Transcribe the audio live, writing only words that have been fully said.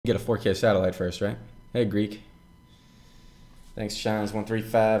Get a 4K satellite first, right? Hey, Greek. Thanks,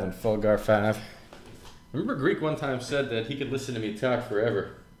 Shines135 and Fulgar5. Remember Greek one time said that he could listen to me talk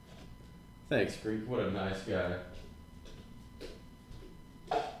forever. Thanks, Greek. What a nice guy.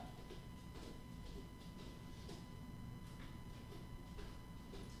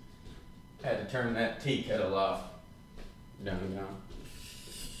 Had to turn that tea kettle off. Down.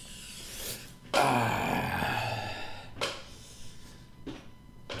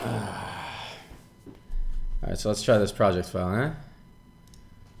 Alright, so let's try this project file, huh?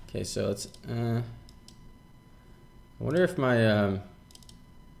 Okay, so let's, I wonder if my,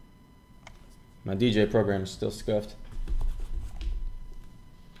 my DJ program is still scuffed.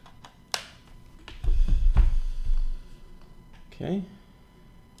 Okay.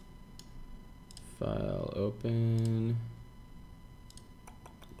 File open.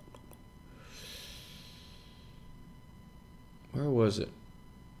 Where was it?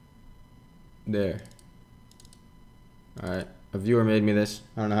 There. Alright, a viewer made me this.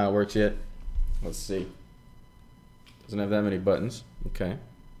 I don't know how it works yet. Let's see. Doesn't have that many buttons. Okay.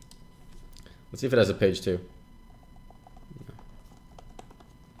 Let's see if it has a page too.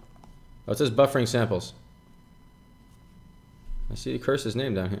 Oh, it says buffering samples. I see Curse's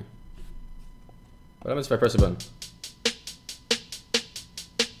name down here. What happens if I press a button?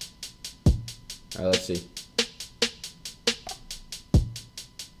 Alright, let's see.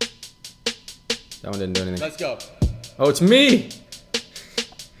 That one didn't do anything. Let's go. Oh, it's me!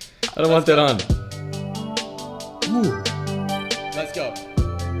 I don't want that on. Ooh. Let's go.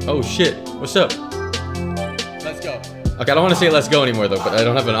 Oh shit. What's up? Let's go. Okay, I don't want to say let's go anymore though, but I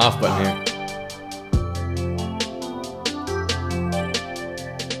don't have an off button here.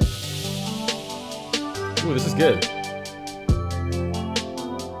 Ooh, this is good.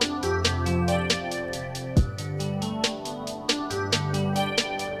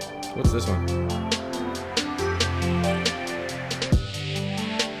 What's this one?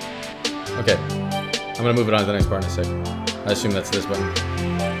 Okay, I'm gonna move it on to the next part in a sec. I assume that's this button.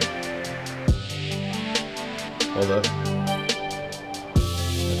 Hold up.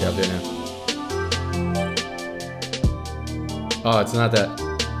 Okay, I'll do it now. Oh, it's not that.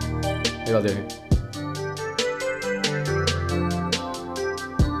 Maybe I'll do it here.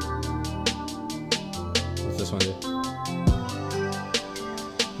 What's this one do?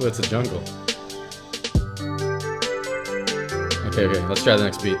 Ooh, it's a jungle. Okay, let's try the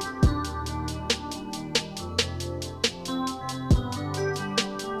next beat.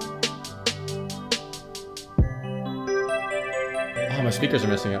 Oh, my speakers are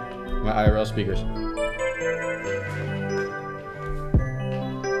messing up. My IRL speakers.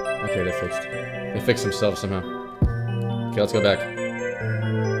 Okay, they're fixed. They fixed themselves somehow. Okay, let's go back.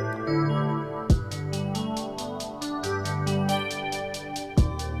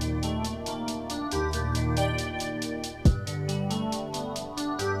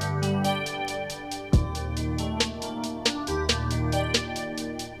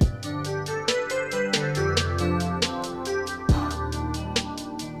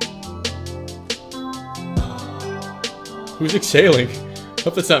 Who's exhaling?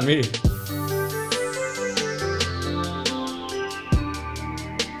 Hope that's not me.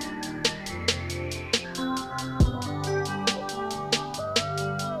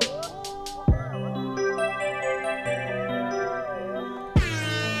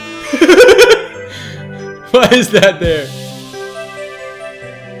 Why is that there?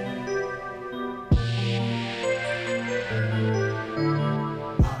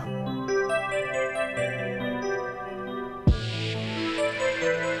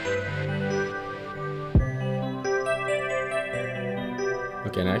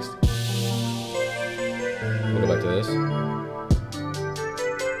 Okay, next. We'll go back to this.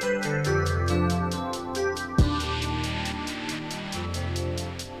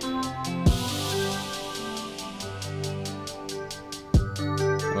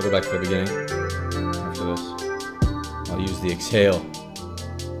 I'll go back to the beginning. After this, I'll use the exhale.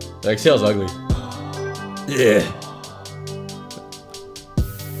 The exhale's ugly. Yeah.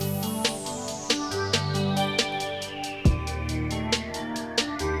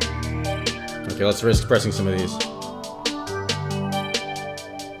 Okay, let's risk pressing some of these.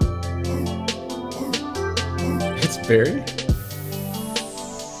 It's Barry?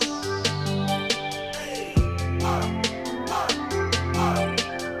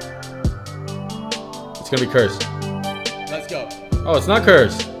 It's gonna be Curse. Let's go. Oh, it's not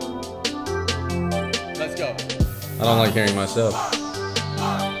Curse. Let's go. I don't like hearing myself.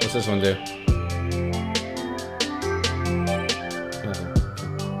 What's this one do?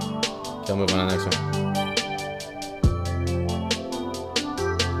 Okay, I'll move on to the next one.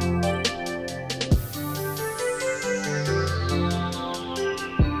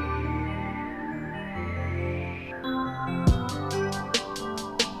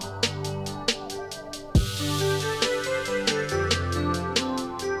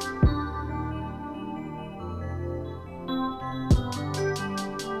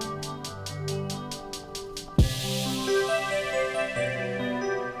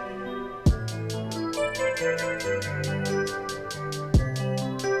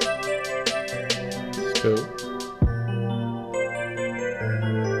 Cool.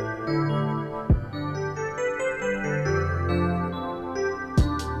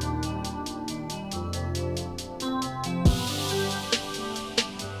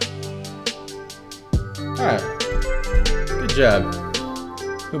 Alright. Good job.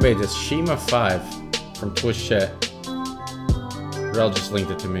 Who made this? Shima5 from Twitch chat. Rel just linked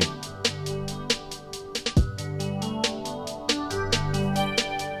it to me.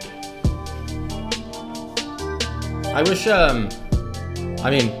 I wish, I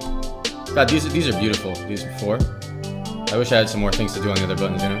mean, God, these are beautiful, these four. I wish I had some more things to do on the other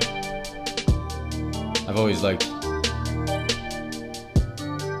buttons, you know? I've always liked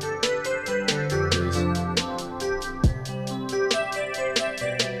these.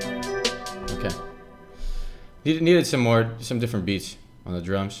 Okay. Needed some different beats on the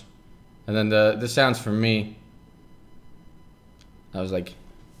drums. And then the sounds for me, I was like,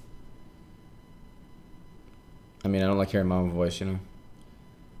 I mean, I don't like hearing my own voice, you know.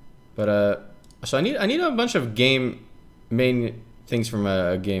 But so I need a bunch of game main things from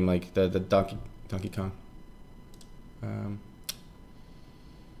a game, like the Donkey Kong.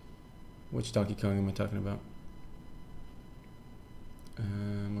 Which Donkey Kong am I talking about?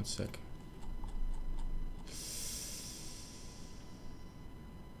 1 sec.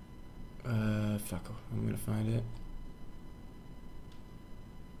 Fuck. I'm gonna find it.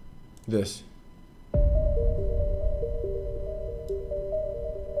 This.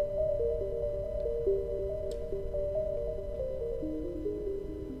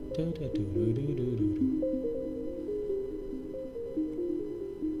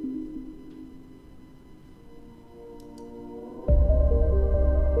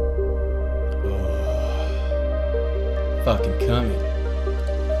 Oh, fucking coming.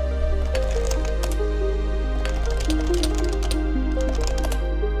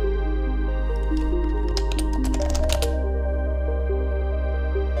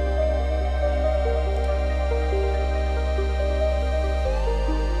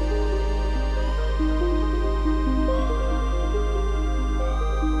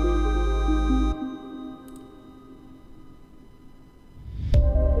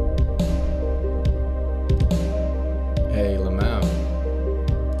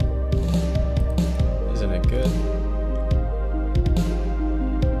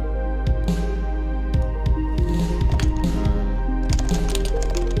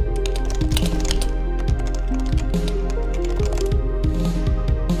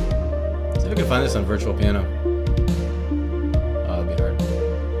 Find this on virtual piano. Oh, that'd be hard.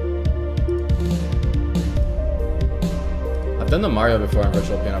 I've done the Mario before on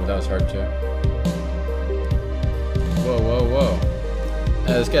virtual piano, but that was hard too. Whoa, whoa, whoa.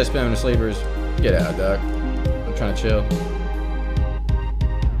 This guy's spamming the sleepers. Get out, dog. I'm trying to chill.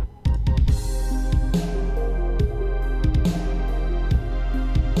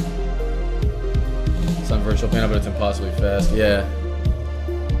 It's on virtual piano, but it's impossibly fast. Yeah.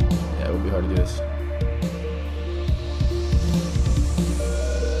 It would be hard to do this.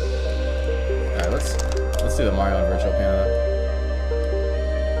 Alright, let's do the Mario on virtual piano though.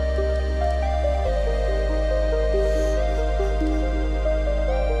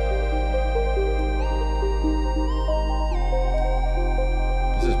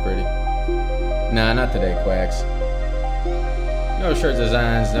 This is pretty. Nah, not today, Quacks. No shirt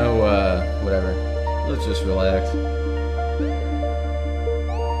designs, no whatever. Let's just relax.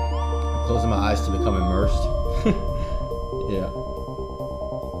 Closing my eyes to become immersed. Yeah.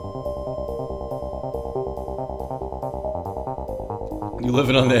 You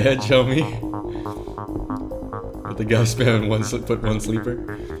living on the edge, homie? With the guy spamming put one sleeper.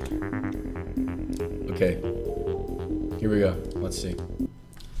 Okay. Here we go. Let's see.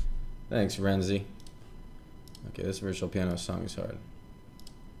 Thanks, Renzi. Okay, this virtual piano song is hard.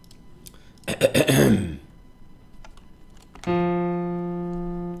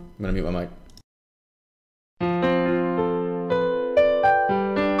 I'm gonna mute my mic.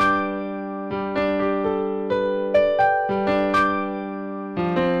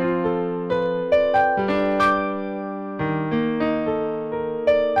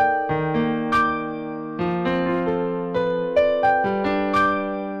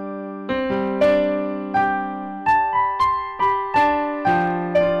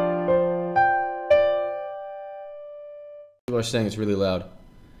 People are saying it's really loud.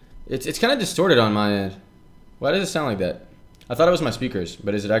 It's kind of distorted on my end. Why does it sound like that? I thought it was my speakers,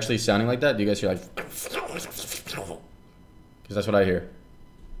 but is it actually sounding like that? Do you guys hear like... Because that's what I hear.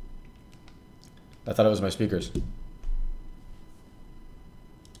 I thought it was my speakers.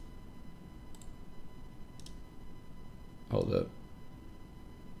 Hold up.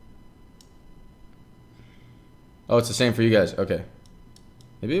 Oh, it's the same for you guys. Okay.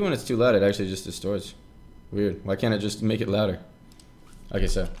 Maybe when it's too loud, it actually just distorts. Weird. Why can't I just make it louder? Okay,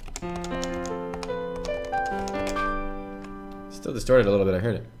 so. Still distorted a little bit. I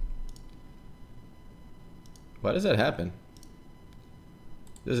heard it. Why does that happen?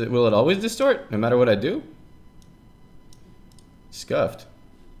 Will it always distort no matter what I do? Scuffed.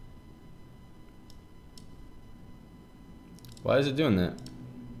 Why is it doing that?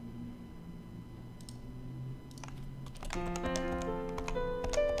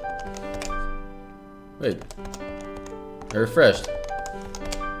 Wait. I refreshed.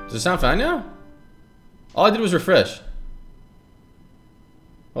 Does it sound fine now? All I did was refresh.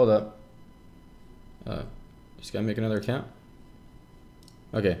 Hold up. Just gotta make another account.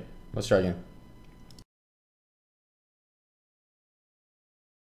 Okay, let's try again.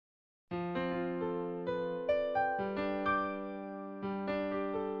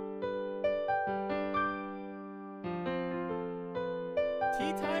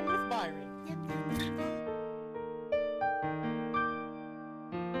 Tea time with Byron.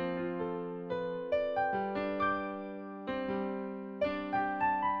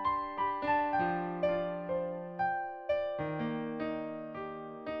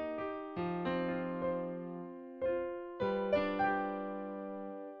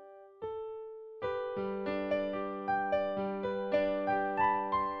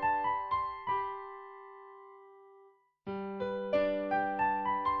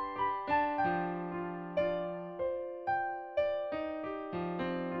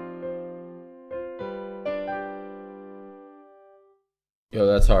 Yo,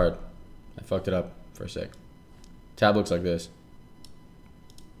 that's hard. I fucked it up for a sec. Tab looks like this.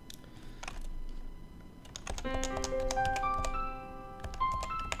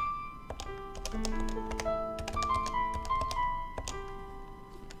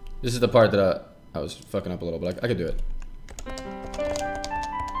 This is the part that I was fucking up a little, but I could do it.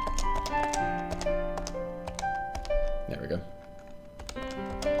 There we go.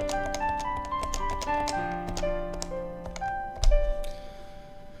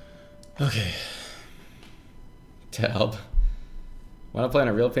 Okay. Tab. Why not play on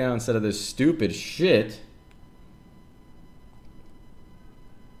a real piano instead of this stupid shit?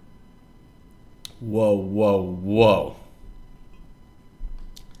 Whoa, whoa, whoa.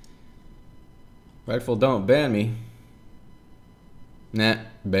 Reckful, don't ban me. Nah,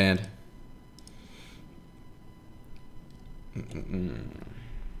 banned.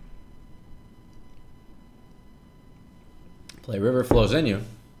 Play River Flows in You.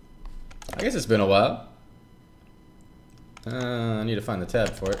 I guess it's been a while. I need to find the tab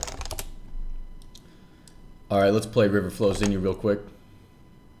for it. Alright, let's play River Flows in You real quick.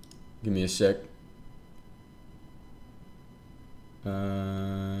 Give me a sec.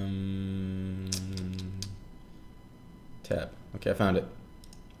 Tab. Okay, I found it.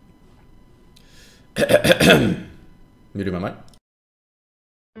 Muted my mic.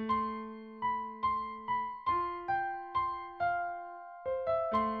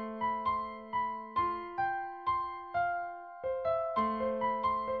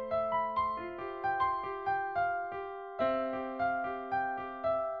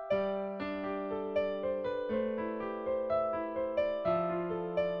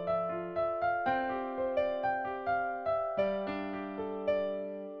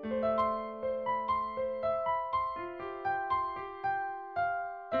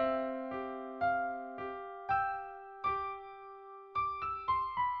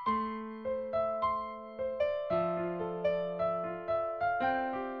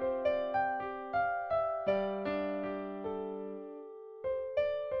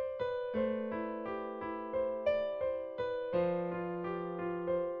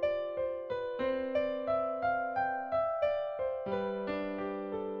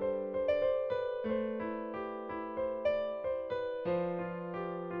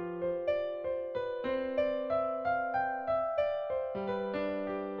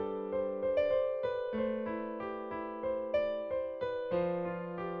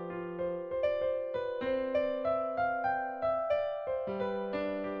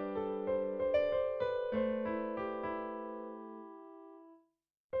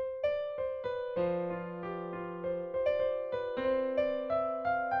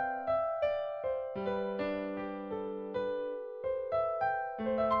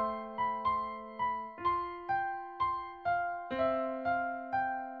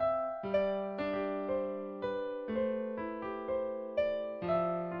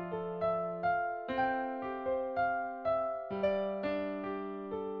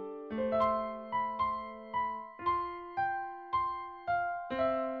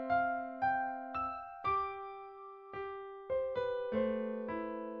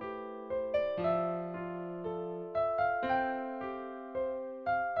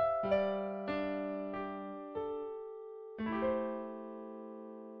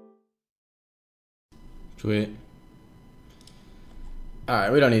 Sweet.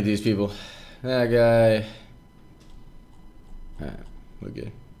 Alright, we don't need these people. That guy. Alright, we're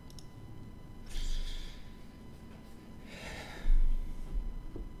good.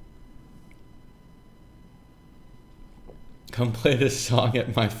 Come play this song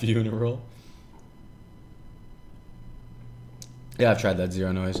at my funeral. Yeah, I've tried that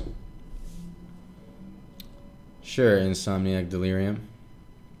zero noise. Sure, Insomniac Delirium.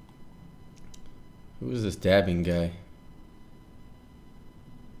 Who is this dabbing guy?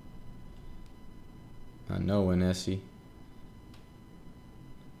 I know Nessie.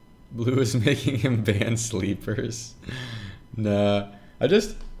 Blue is making him ban sleepers. Nah, I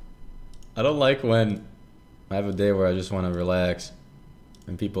don't like when I have a day where I just want to relax,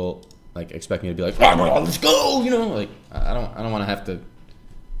 and people like expect me to be like, oh, let's go, you know, like I don't want to have to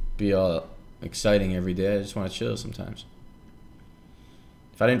be all exciting every day. I just want to chill sometimes.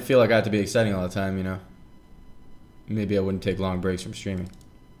 If I didn't feel like I had to be exciting all the time, you know, maybe I wouldn't take long breaks from streaming.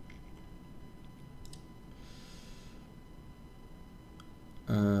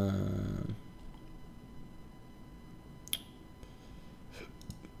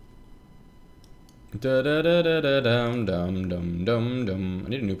 Da da da da da dum dum dum dum dum. I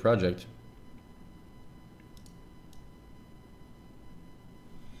need a new project.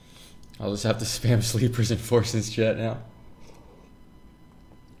 I'll just have to spam sleepers in Forsen's chat now.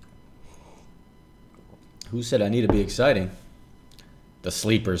 Who said I need to be exciting? The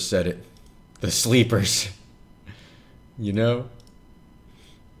sleepers said it. The sleepers. You know?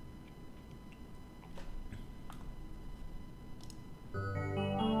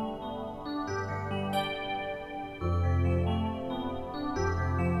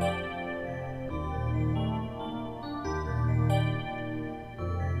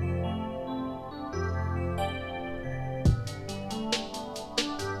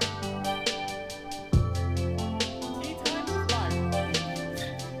 Tea time with Byron.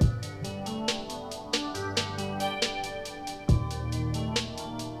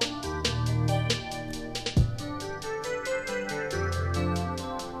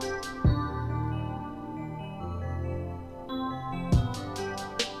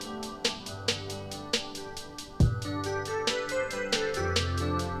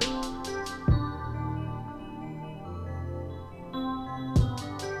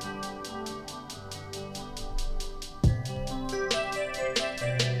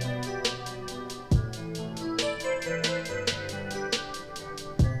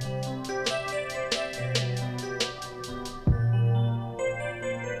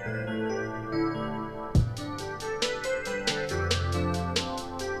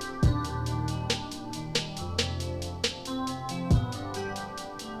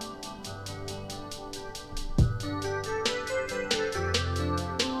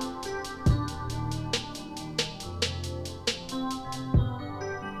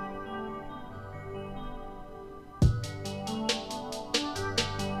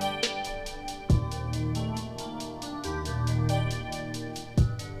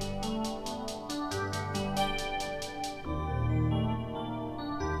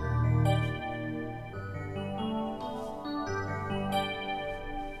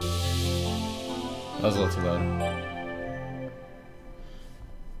 That was a little too loud.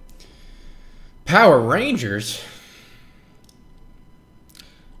 Power Rangers?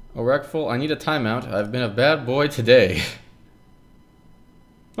 Oh, Reckful, I need a timeout. I've been a bad boy today.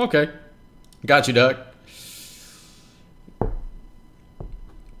 Okay. Got you, Doug.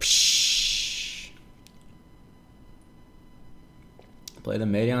 Play the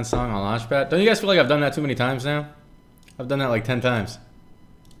Madeon song on Launchpad. Don't you guys feel like I've done that too many times now? I've done that like 10 times.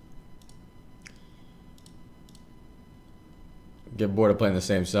 Get bored of playing the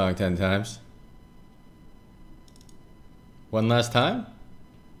same song 10 times. One last time?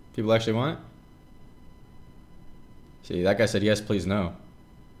 People actually want it? See, that guy said yes, please, no.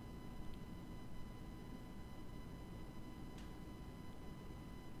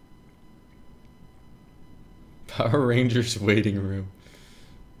 Power Rangers waiting room.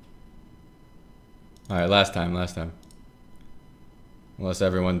 Alright, last time. Unless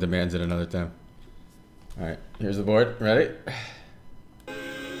everyone demands it another time. Alright, here's the board. Ready?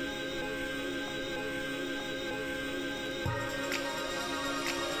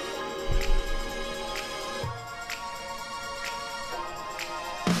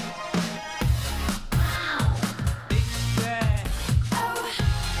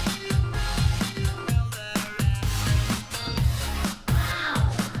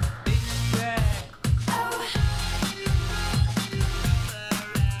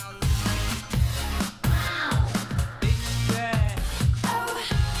 Yeah.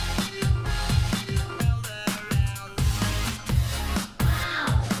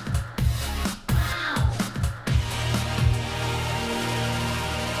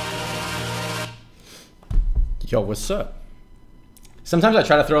 Yo, what's up? Sometimes I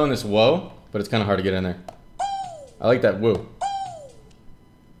try to throw in this whoa, but it's kind of hard to get in there. I like that woo.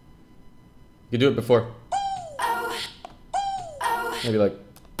 You do it before. Maybe like.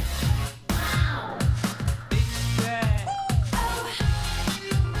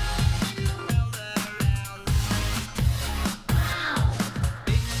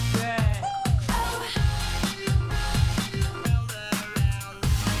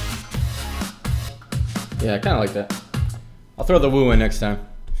 Yeah, I kind of like that. I'll throw the woo in next time.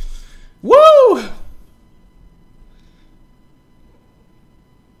 Woo!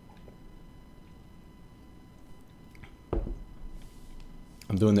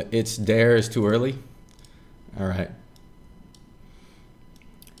 I'm doing the it's there is too early. All right.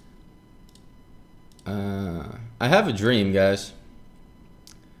 I have a dream, guys.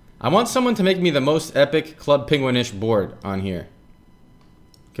 I want someone to make me the most epic Club Penguin-ish board on here.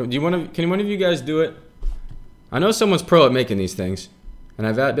 Can one of you guys do it? I know someone's pro at making these things, and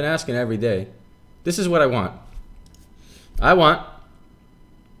I've been asking every day. This is what I want. I want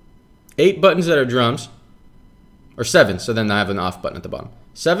 8 buttons that are drums, or 7, so then I have an off button at the bottom.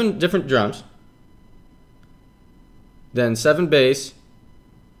 7 different drums, then 7 bass,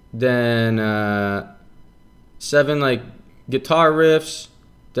 then 7 like guitar riffs,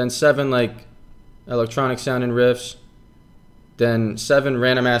 then 7 like electronic sounding riffs, then 7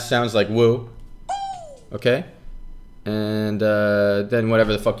 random ass sounds like woo, okay, and then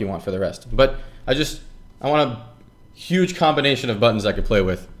whatever the fuck you want for the rest. But I want a huge combination of buttons I could play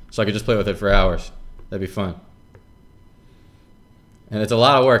with, so I could just play with it for hours. That'd be fun. And it's a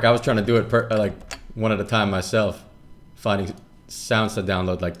lot of work. I was trying to do it like one at a time myself, finding sounds to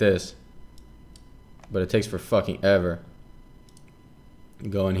download like this, but it takes for fucking ever.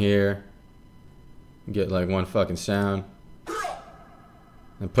 Go in here, get like one fucking sound,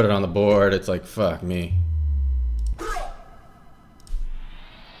 and put it on the board. It's like, fuck me.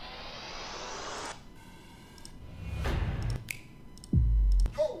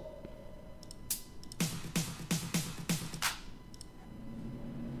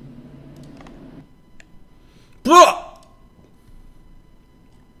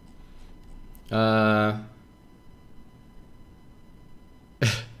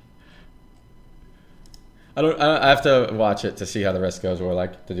 I have to watch it to see how the rest goes, or I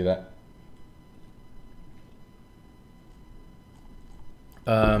like to do that.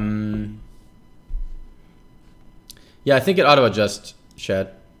 Yeah, I think it auto adjusts,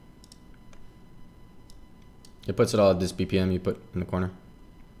 Shad. It puts it all at this BPM you put in the corner.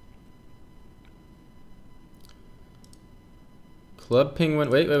 Club Penguin,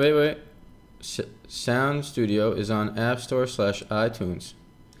 wait. Sound Studio is on App Store / iTunes.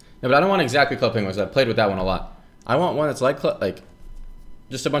 No, but I don't want exactly Club Penguin, because I played with that one a lot. I want one that's like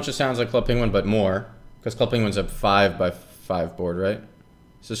just a bunch of sounds like Club Penguin, but more, because Club Penguin's a 5x5 board, right?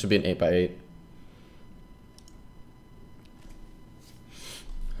 So this should be an 8x8.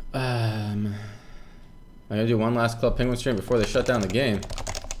 I'm gonna do one last Club Penguin stream before they shut down the game.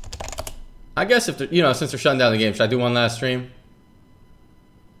 I guess if since they're shutting down the game, should I do one last stream?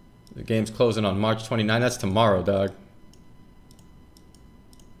 The game's closing on March 29. That's tomorrow, dog.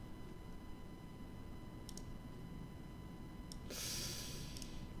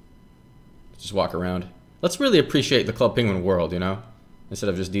 Just walk around. Let's really appreciate the Club Penguin world, instead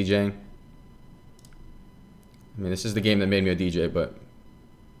of just DJing. I mean, this is the game that made me a DJ, but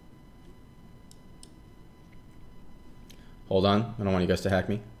hold on. I don't want you guys to hack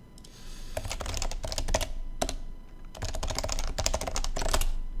me.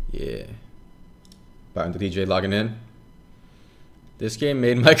 Yeah. Button the DJ logging in. This game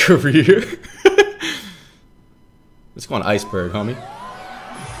made my career. Let's go on Iceberg, homie.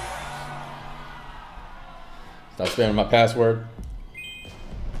 Stop spamming my password.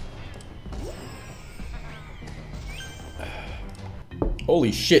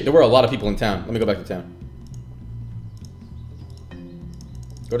 Holy shit, there were a lot of people in town. Let me go back to town.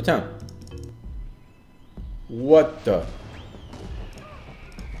 Go to town. What the?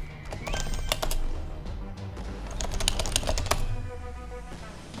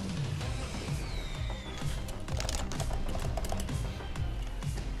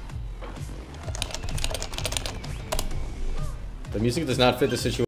 The music does not fit the situation.